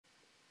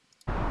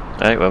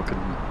Hi, welcome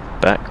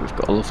back. We've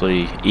got a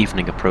lovely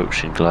evening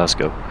approach in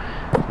Glasgow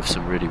with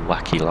some really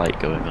wacky light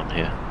going on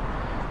here.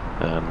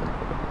 I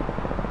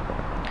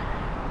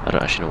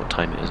don't actually know what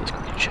time it is, let's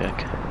quickly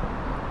check.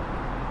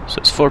 So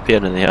it's 4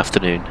 PM in the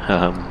afternoon,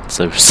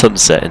 so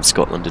sunset in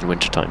Scotland in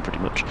wintertime pretty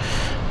much.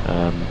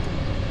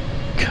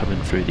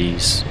 Coming through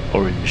these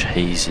orange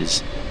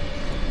hazes.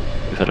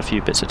 We've had a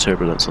few bits of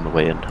turbulence on the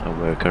way in,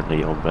 and we're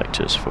currently on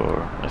vectors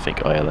for, I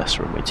think, ILS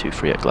runway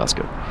 23 at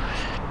Glasgow.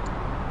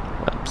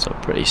 So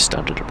pretty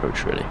standard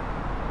approach really.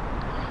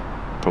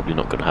 Probably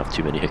not going to have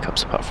too many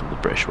hiccups apart from the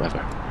British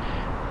weather.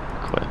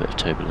 Quite a bit of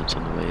turbulence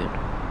on the way in.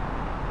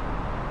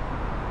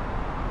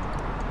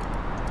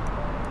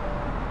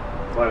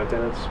 Flight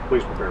attendants,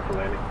 please prepare for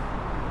landing.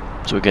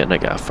 So we're getting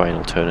a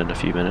final turn in a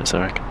few minutes,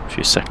 I reckon. A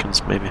few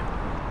seconds maybe.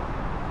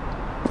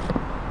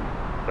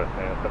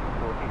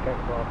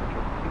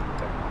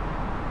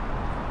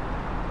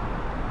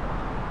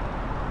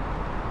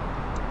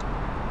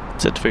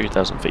 Set to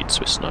 30,000 feet,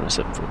 Swiss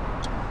 974.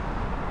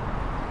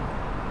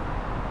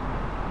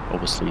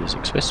 Obviously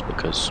using Swiss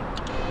because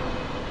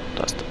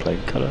that's the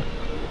plane colour.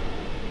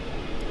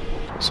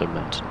 Also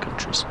mountain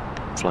countries.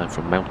 Flying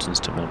from mountains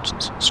to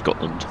mountains.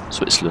 Scotland,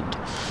 Switzerland,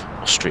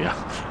 Austria.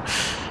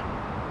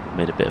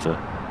 Made a bit of a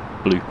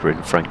blooper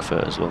in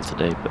Frankfurt as well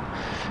today, but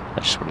I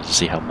just wanted to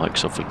see how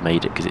Microsoft had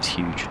made it because it's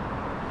huge.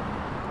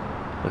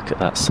 Look at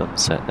that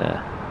sunset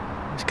there.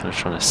 It's kind of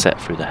trying to set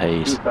through the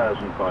haze.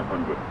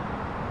 2,500.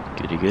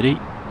 Goody goody.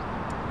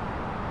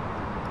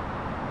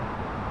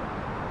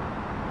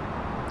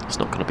 It's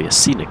not going to be a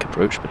scenic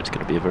approach, but it's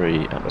going to be a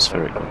very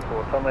atmospheric one.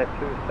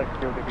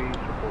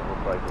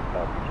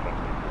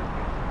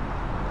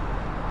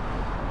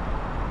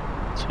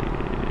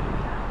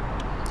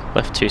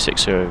 Left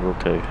 260,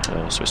 Wilco,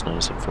 Swiss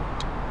 974.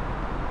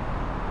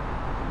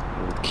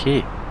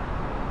 Okay.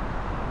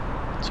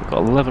 So we've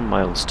got 11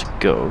 miles to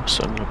go,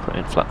 so I'm going to put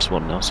in flaps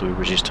 1 now, so we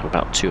reduce to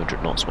about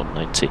 200 knots,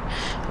 190.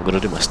 I'm going to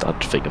do my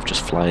standard thing of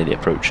just flying the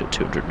approach at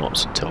 200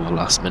 knots until the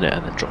last minute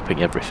and then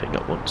dropping everything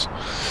at once.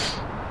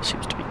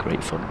 Seems to be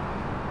great fun.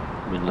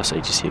 I mean, unless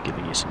ATC are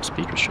giving you some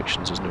speed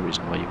restrictions, there's no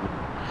reason why you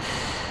wouldn't.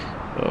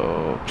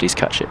 Oh, please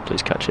catch it,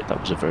 please catch it, that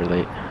was a very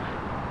late.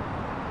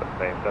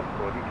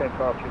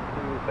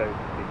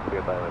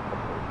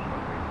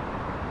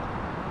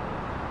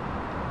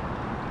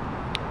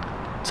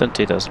 Sent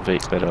 2,000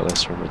 feet, cleared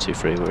ILS runway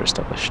 23, we're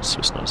established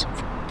Swiss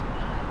 974.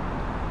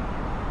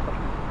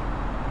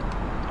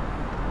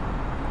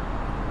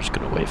 I'm just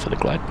going to wait for the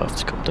glide path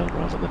to come down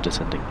rather than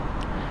descending.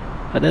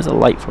 And there's a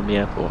light from the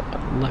airport,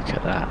 look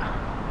at that.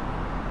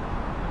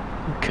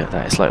 Look at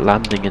that, it's like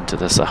landing into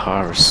the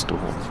Sahara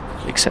storm,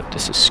 except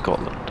this is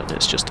Scotland and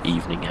it's just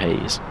evening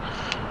haze.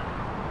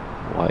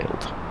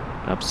 Wild,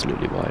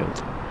 absolutely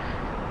wild.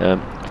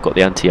 I've got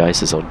the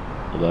anti-ices on,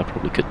 although I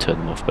probably could turn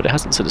them off, but it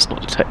hasn't said it's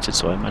not detected,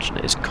 so I imagine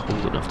it is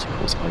cold enough to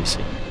cause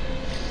icing.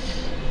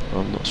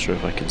 Well, I'm not sure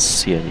if I can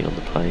see any on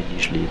the plane.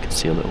 Usually you can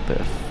see a little bit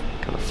of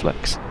kind of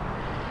flex.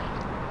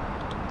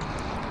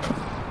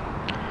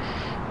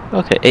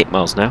 Okay, 8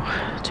 miles now,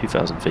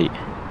 2,000 feet.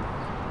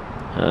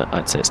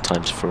 I'd say it's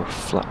time for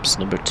flaps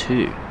number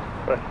 2.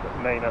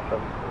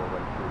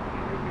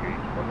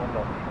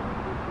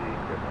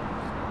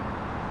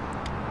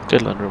 Clear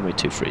land runway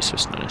 23,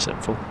 Swiss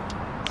 974.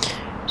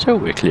 So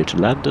we're clear to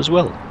land as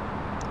well.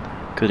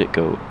 Could it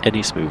go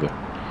any smoother?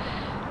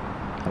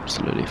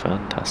 Absolutely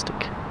fantastic.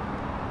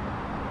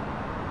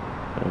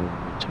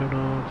 Turn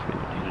off, we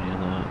don't need any of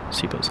that.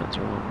 Seatbelt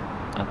sensor on,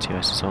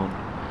 anti-ice is on.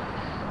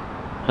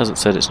 Hasn't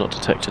said it's not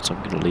detected, so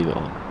I'm going to leave it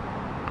on.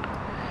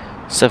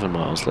 7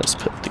 miles, let's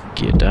put the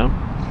gear down.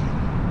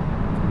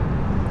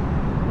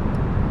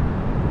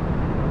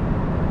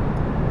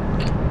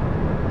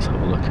 Let's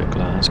have a look at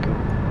Glasgow.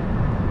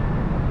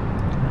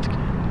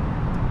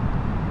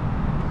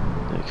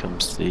 There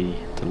comes the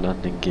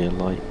landing gear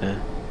light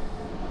there.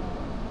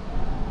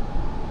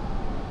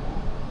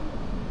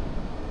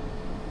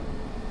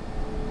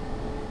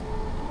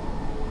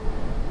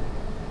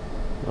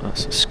 Well,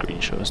 that's a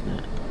screenshot, isn't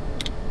it?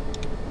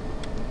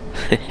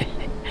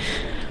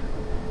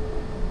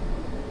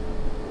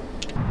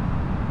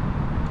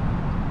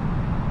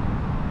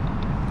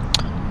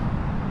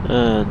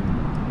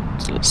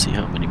 And so let's see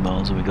how many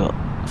miles have we got.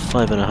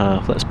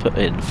 5.5, let's put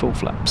in full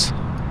flaps.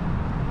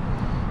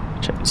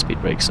 Check the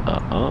speed brakes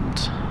are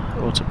armed.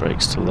 Auto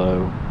brakes to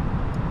low.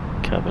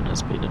 Cabin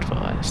has been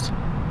advised.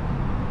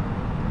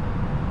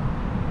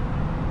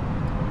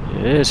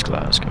 Yes,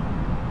 Glasgow.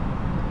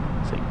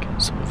 I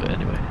think some of it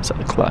anyway. Is that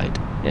the Clyde?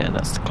 Yeah,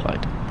 that's the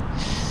Clyde.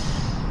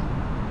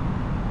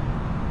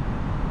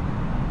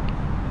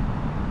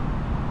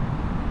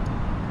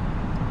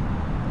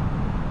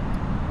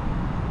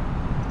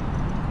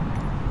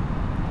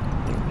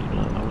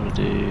 I want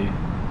to do.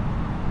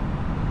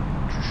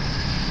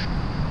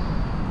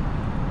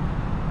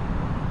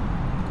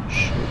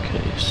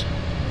 Showcase,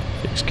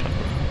 fixed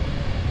camera,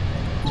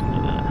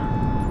 something like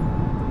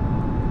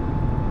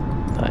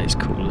that. That is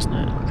cool, isn't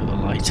it? Look at the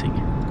lighting.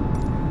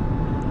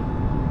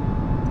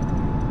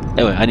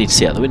 Anyway, I need to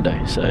see out the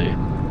window, so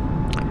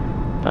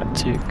back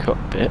to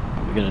cockpit.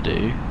 What we're going to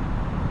do,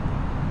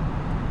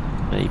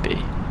 maybe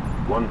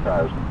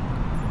 1,000.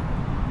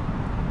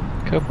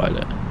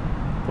 co-pilot.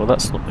 Well,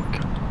 that's not the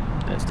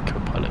there's the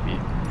co-pilot view.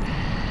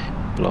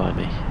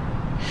 Blimey.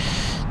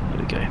 There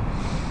we go.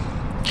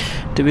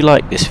 Do we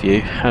like this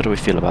view? How do we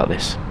feel about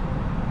this?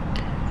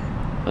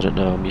 I don't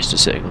know, I'm used to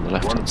sitting on the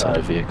left hand side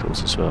of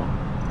vehicles as well.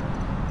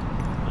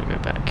 I'll go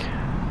back.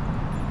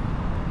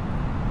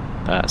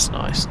 That's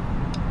nice.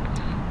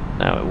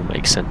 Now it all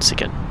makes sense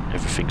again.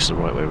 Everything's the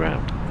right way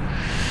round.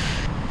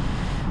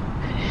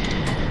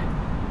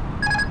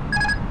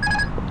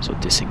 So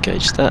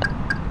disengage that.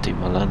 Do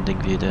my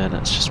landing view there.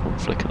 That's just one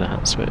flick of the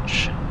hat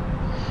switch.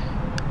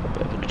 A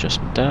bit of an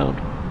adjustment down.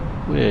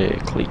 We're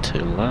clear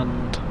to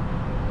land.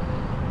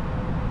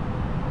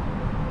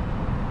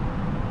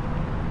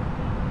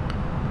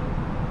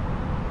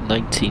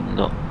 $19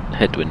 knot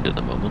headwind at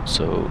the moment,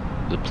 so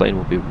the plane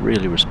will be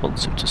really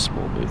responsive to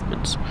small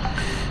movements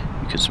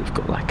because we've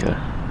got like a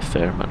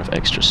fair amount of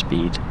extra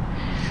speed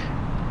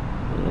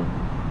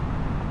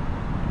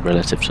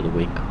relative to the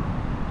wing.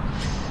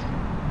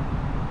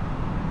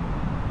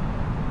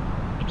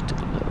 Just do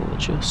little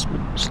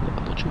adjustments.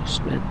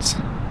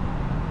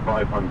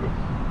 500.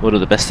 One of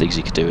the best things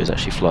you could do is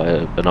actually fly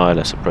an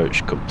ILS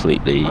approach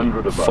completely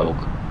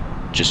fog,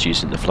 just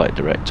using the flight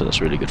director.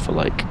 That's really good for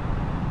like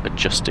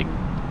adjusting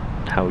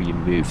how you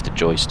move the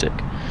joystick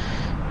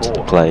to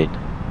the plane.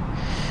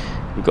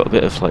 We've got a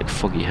bit of like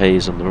foggy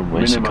haze on the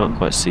runway, so you can't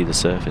quite see the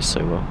surface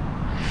so well.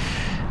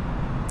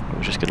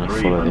 We're just going to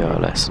follow the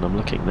ILS, and I'm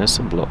looking, there's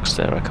some blocks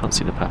there. I can't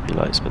see the PAPI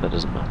lights, but that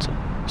doesn't matter.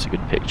 It's a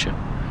good picture.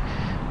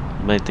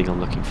 The main thing I'm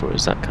looking for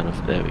is that kind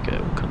of, there we go,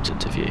 it all comes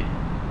into view.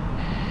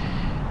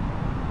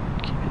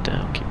 Keep it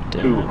down, keep it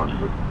down.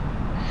 200.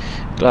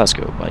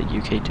 Glasgow by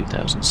UK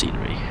 2000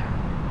 scenery.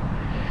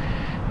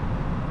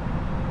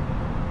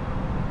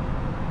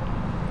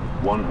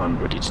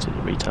 100. Ready to do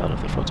the retard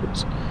of the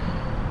throttles.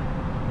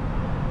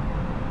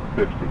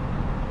 50.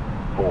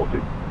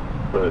 40.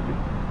 30.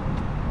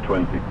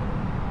 20.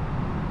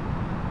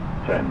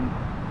 10.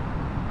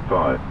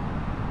 5.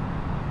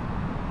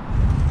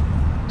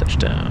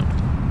 Touchdown.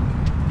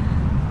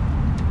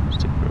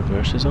 Stick the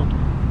reverses on.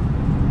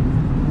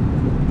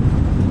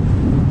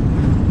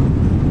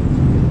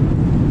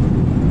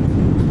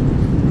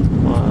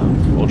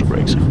 Auto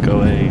brakes are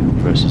going,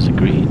 reverses are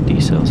green,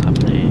 decels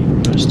happening,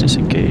 reverse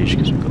disengage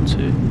because we've got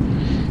to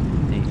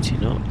 80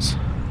 knots.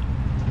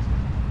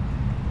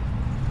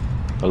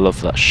 I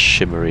love that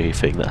shimmery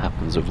thing that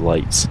happens with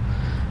lights.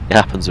 It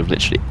happens with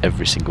literally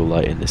every single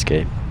light in this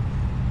game.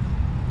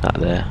 That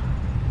there.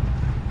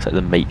 It's like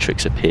the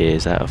Matrix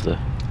appears out of the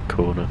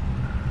corner.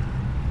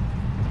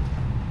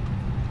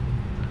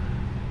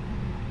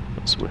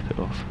 Let's whip it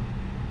off.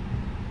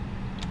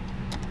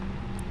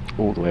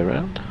 All the way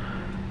around.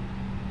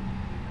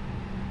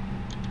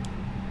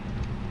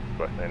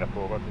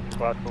 Forward into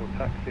Glasgow,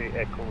 taxi,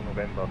 Echo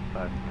November,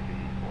 stand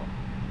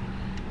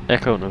 34.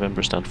 Echo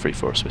November, stand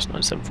 34, Swiss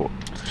 974.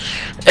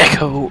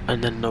 Echo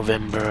and then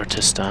November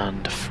to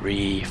stand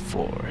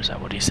 34. Is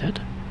that what he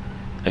said?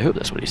 I hope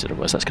that's what he said,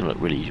 otherwise that's going to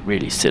look really,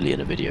 really silly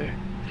in a video.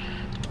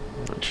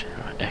 Right,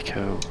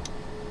 Echo.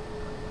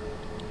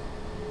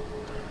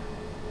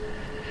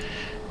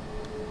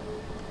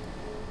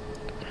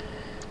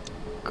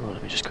 Go on,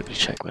 let me just quickly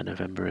check where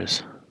November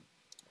is.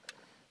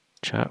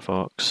 Chat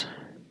Fox.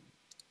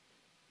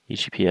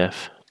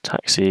 EGPF,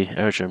 taxi,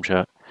 aerodrome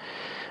chat,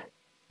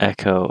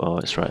 Echo, oh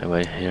it's right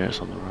away here, it's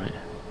on the right.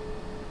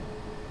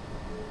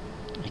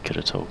 He could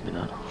have told me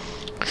that.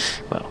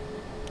 Well,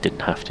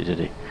 didn't have to, did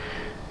he?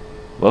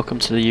 Welcome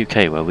to the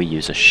UK, where we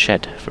use a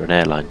shed for an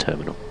airline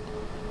terminal.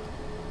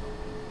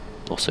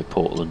 Also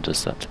Portland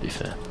does that, to be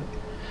fair.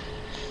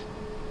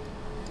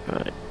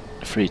 Right,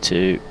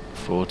 32,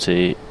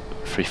 40,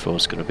 34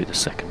 is going to be the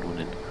second one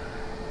in,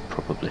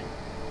 probably.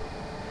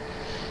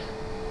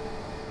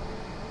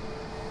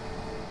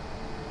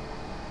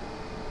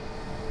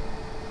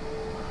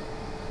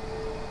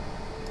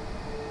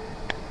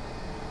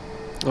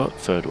 Oh,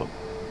 third one.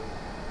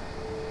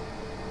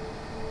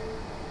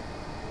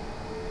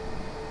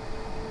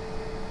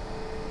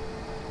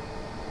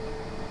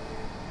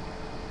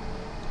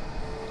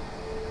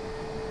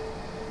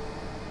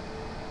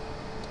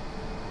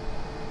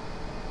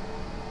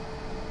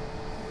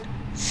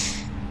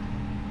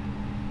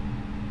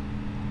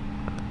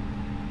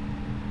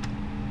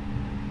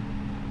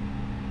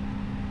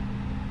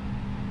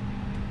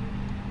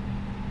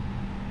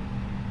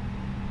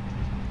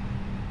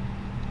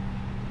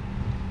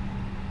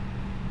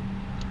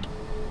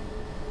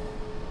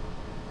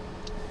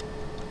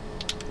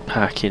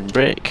 Parking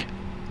brake.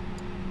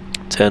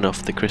 Turn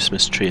off the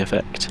Christmas tree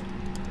effect.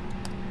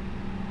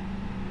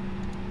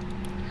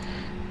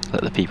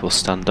 Let the people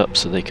stand up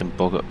so they can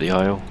bog up the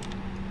aisle.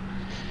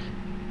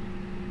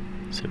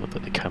 See if I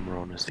put the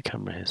camera on. Is the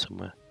camera here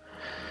somewhere?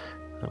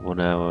 At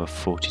 1 hour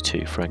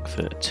 42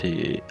 Frankfurt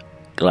to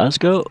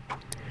Glasgow.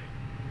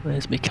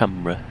 Where's my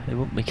camera? I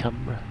want my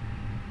camera.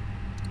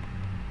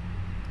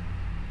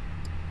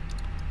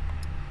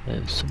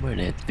 Somewhere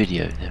near the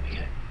video. There we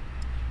go.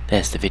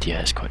 There's the video.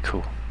 That's quite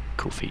cool.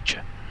 Cool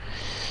feature.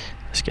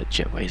 Let's get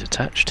jetways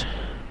attached.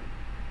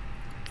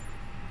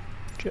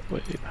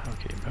 Jetway,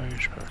 parking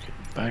baggage, parking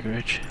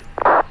baggage.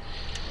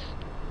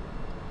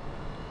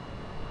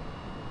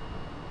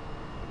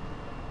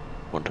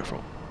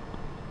 Wonderful.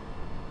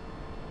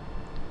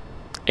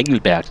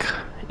 Engelberg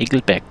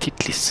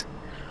Titlis.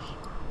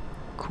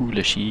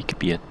 Cooler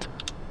Skigebiet.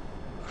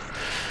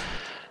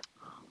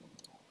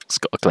 It's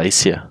got a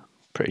glacier.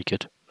 Pretty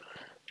good.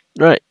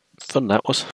 Right, fun that was.